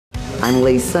I'm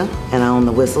Lisa, and I own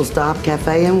the Whistle Stop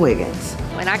Cafe in Wiggins.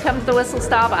 When I come to the Whistle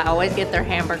Stop, I always get their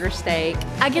hamburger steak.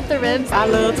 I get the ribs. I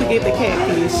love to get the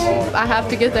catfish. I have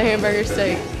to get the hamburger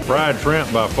steak. Fried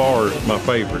shrimp by far is my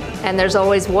favorite. And there's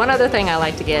always one other thing I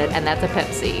like to get, and that's a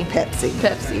Pepsi. Pepsi.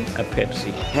 Pepsi. A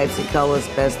Pepsi. Pepsi Cola's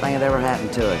the best thing that ever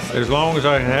happened to us. As long as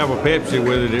I can have a Pepsi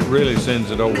with it, it really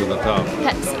sends it over the top.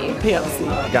 Pepsi.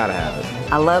 Pepsi. Gotta have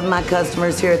it. I love my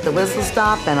customers here at the Whistle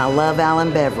Stop, and I love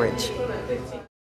Allen Beverage.